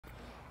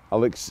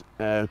Alex,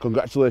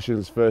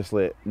 congratulations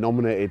firstly,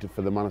 nominated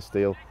for the Man of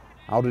Steel.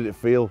 How did it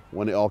feel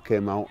when it all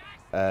came out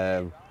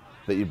that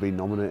you'd been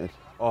nominated?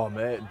 Oh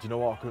mate, do you know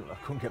what? I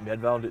couldn't get my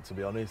head around it, to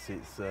be honest.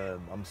 It's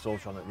I'm still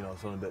trying to,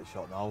 still in a bit of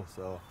shock now.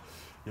 So,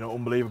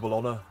 unbelievable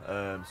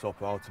honour. So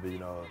proud to be,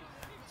 to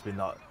be in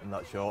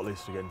that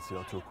shortlist against,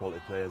 two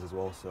quality players as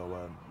well.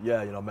 So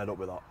yeah, made up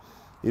with that.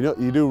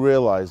 You do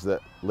realise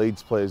that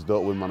Leeds players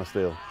don't win Man of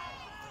Steel.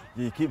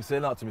 You keep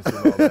saying that to me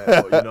somehow, mate,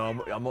 but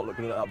I'm not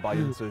looking at that buy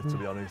into, to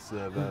be honest.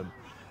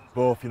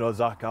 Both,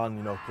 Zach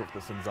and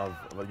Cuthbertsons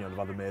they've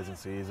had amazing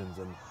seasons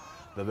and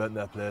they've earned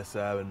their place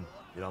there, and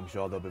I'm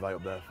sure they'll be right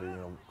up there for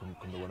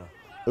come the winner.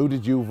 Who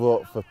did you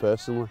vote for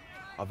personally?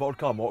 I voted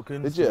Callum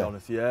Watkins. Did you? To be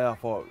honest, yeah. I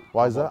thought.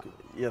 Why is that?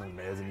 He had an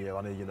amazing year,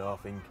 hasn't he? I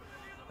think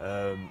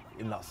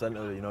in that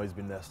centre, he's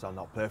been there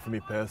standout player for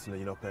me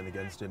personally. Playing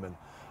against him and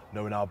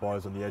knowing our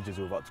boys on the edges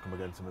who've had to come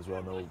against him as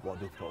well, know what a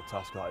difficult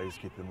task that is,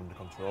 keeping him under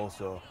control.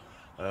 So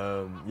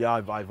yeah,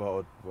 I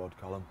voted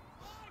Callum.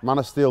 Man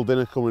of Steel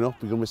dinner coming up.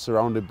 You're going to be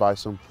surrounded by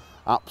some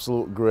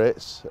absolute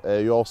greats.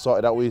 You all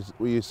sorted out with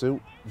your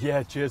suit?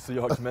 Yeah, cheers to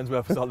Yorkshire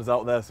Menswear for sorting us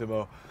out there,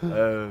 Simo.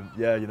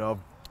 Yeah, I've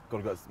got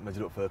to get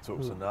measured up for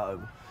tux and that. And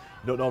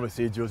you don't normally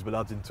see Dewsbury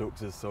lads in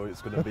tuxes, so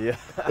it's going to be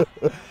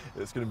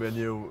a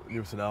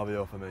new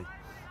scenario for me.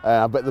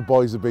 I bet the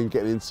boys have been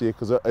getting into you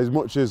because as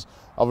much as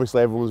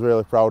obviously everyone's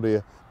really proud of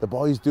you, the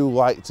boys do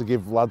like to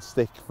give lads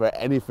stick for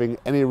anything,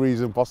 any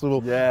reason possible.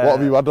 Yeah. What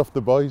have you had off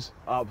the boys?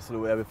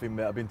 Absolutely everything,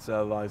 mate. I've been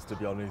terrorised, to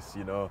be honest.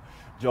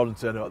 Jordan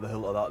Turner at the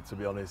hilt of that, to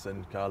be honest,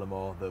 and Kyler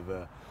Moore.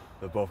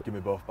 They've both given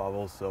me both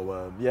barrels.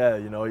 So yeah,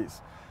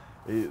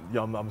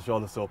 I'm sure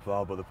they're so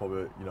proud, but they're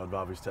probably I'd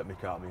rather just take my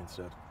car at me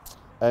instead.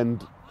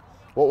 And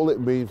what will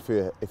it mean for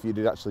you if you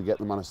did actually get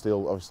the Man of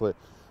Steel? Obviously,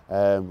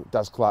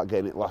 Daz Clark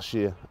getting it last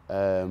year,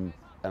 and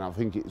I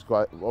think it's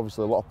quite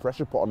obviously a lot of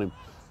pressure put on him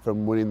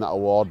from winning that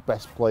award,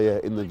 best player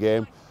in the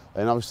game,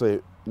 and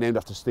obviously named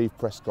after Steve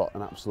Prescott,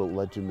 an absolute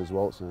legend as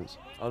well. Since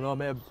I know,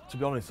 mate. To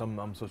be honest,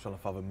 I'm still trying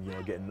to fathom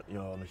getting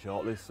on the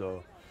shortlist.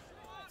 So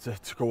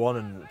to go on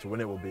and to win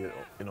it will be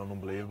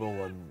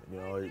unbelievable, and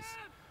it's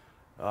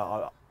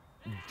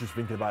just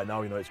thinking about it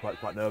now. It's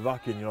quite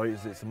nerve-wracking.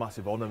 It's a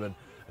massive honour, and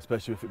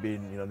especially with it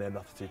being named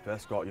after Steve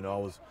Prescott.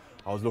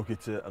 I was lucky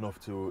enough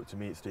to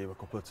meet Steve a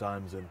couple of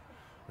times, and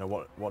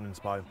what an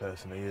inspiring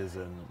person he is,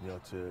 and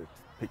to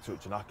pick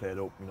such an accolade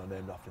up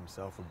named after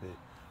himself would be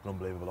an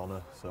unbelievable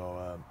honour.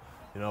 So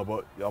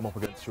but I'm up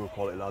against two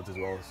quality lads as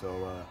well, so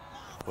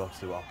we'll have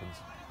to see what happens.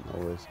 No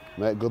worries,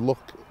 mate. Good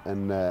luck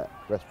and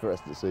rest for the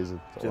rest of the season.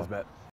 Cheers, mate.